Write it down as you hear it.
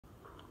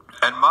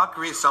And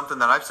mockery is something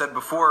that I've said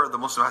before the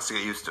Muslim has to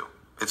get used to.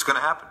 It's going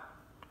to happen.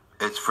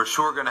 It's for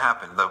sure going to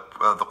happen. The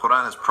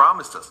Quran has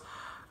promised us.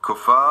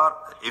 Kuffar,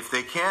 if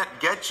they can't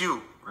get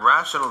you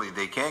rationally,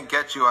 they can't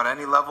get you at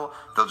any level,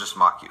 they'll just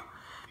mock you.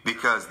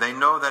 Because they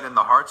know that in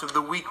the hearts of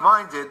the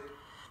weak-minded,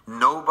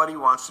 nobody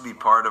wants to be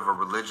part of a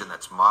religion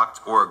that's mocked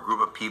or a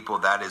group of people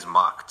that is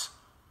mocked.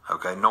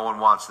 Okay, no one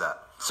wants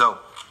that. So,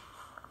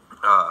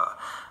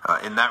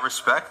 in that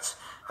respect,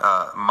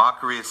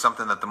 mockery is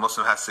something that the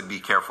Muslim has to be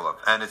careful of.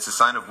 And it's a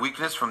sign of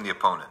weakness from the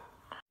opponent.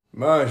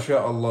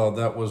 MashaAllah,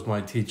 that was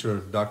my teacher,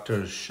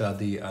 Dr.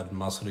 Shadi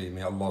Ad-Masri.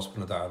 May Allah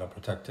subhanahu wa ta'ala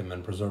protect him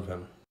and preserve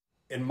him.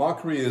 And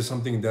mockery is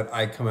something that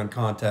I come in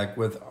contact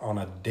with on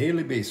a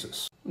daily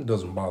basis. It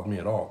doesn't bother me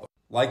at all.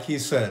 Like he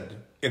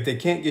said, if they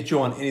can't get you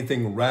on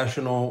anything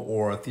rational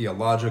or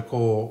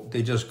theological,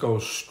 they just go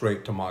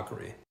straight to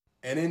mockery.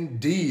 And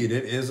indeed,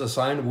 it is a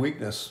sign of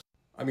weakness.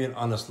 I mean,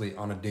 honestly,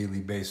 on a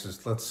daily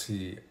basis, let's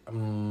see.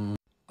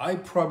 I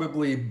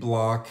probably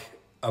block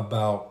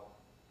about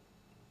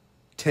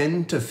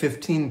 10 to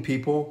 15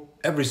 people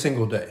every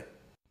single day.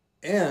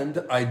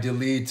 And I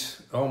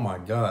delete, oh my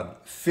God,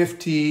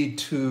 50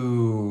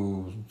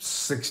 to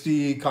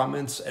 60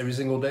 comments every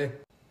single day.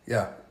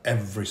 Yeah,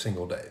 every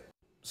single day.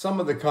 Some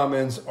of the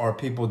comments are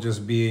people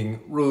just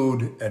being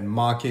rude and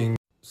mocking.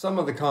 Some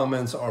of the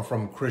comments are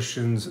from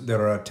Christians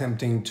that are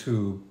attempting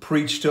to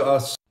preach to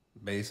us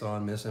based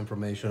on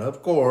misinformation,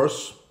 of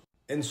course.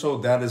 And so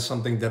that is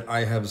something that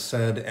I have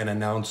said and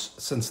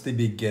announced since the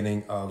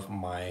beginning of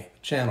my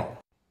channel.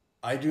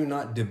 I do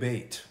not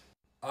debate.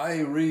 I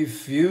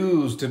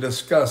refuse to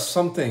discuss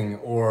something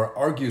or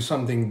argue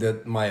something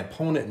that my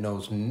opponent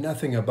knows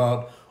nothing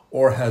about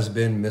or has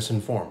been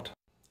misinformed.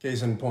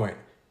 Case in point,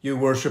 you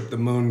worship the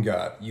moon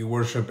god, you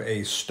worship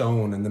a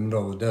stone in the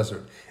middle of the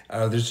desert.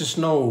 There's just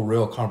no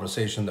real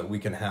conversation that we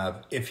can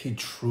have if he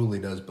truly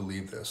does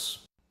believe this.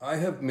 I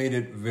have made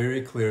it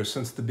very clear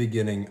since the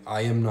beginning,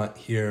 I am not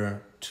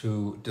here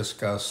to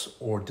discuss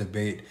or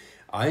debate.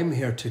 I am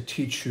here to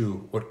teach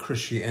you what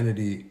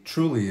Christianity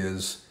truly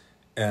is,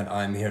 and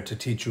I'm here to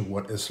teach you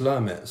what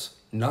Islam is,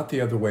 not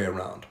the other way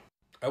around.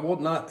 I will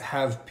not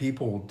have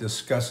people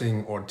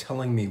discussing or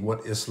telling me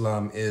what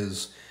Islam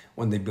is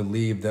when they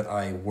believe that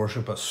I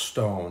worship a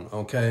stone,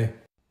 okay?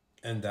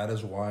 And that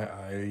is why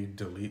I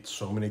delete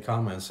so many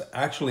comments.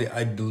 Actually,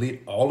 I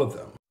delete all of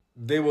them.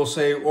 They will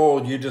say,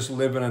 oh, you just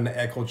live in an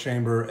echo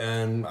chamber,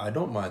 and I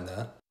don't mind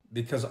that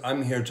because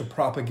I'm here to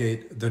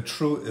propagate the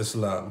true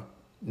Islam,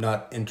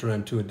 not enter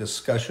into a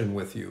discussion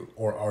with you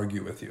or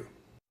argue with you.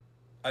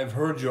 I've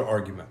heard your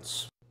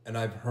arguments, and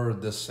I've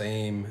heard the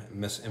same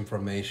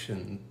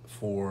misinformation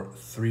for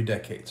 3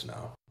 decades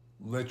now.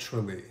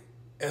 Literally,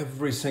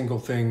 every single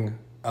thing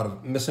out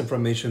of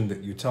misinformation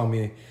that you tell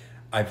me,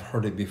 I've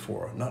heard it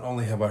before. Not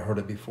only have I heard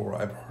it before,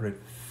 I've heard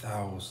it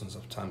thousands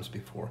of times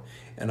before,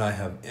 and I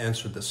have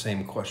answered the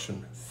same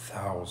question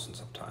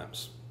thousands of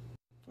times.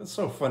 It's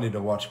so funny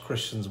to watch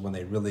Christians when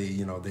they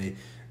really, they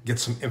get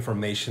some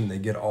information, they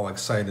get all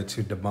excited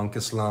to debunk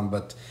Islam,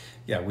 but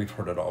yeah, we've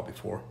heard it all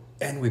before,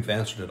 and we've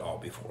answered it all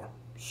before.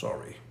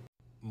 Sorry.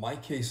 My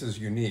case is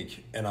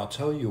unique, and I'll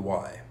tell you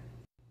why.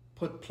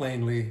 Put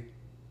plainly,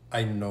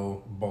 I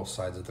know both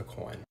sides of the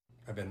coin.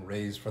 I've been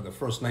raised for the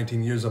first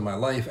 19 years of my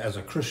life as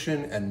a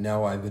Christian, and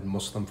now I've been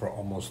Muslim for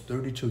almost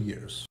 32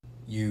 years.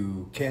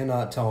 You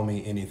cannot tell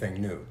me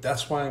anything new.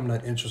 That's why I'm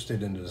not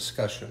interested in the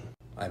discussion.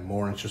 I'm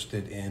more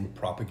interested in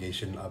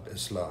propagation of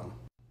Islam.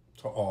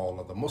 To all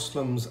of the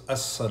Muslims,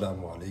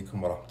 Assalamu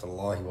alaikum wa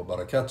rahmatullahi wa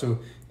barakatuh.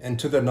 And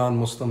to the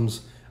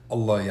non-Muslims,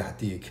 Allah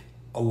yahdeek,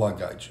 Allah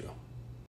guide you.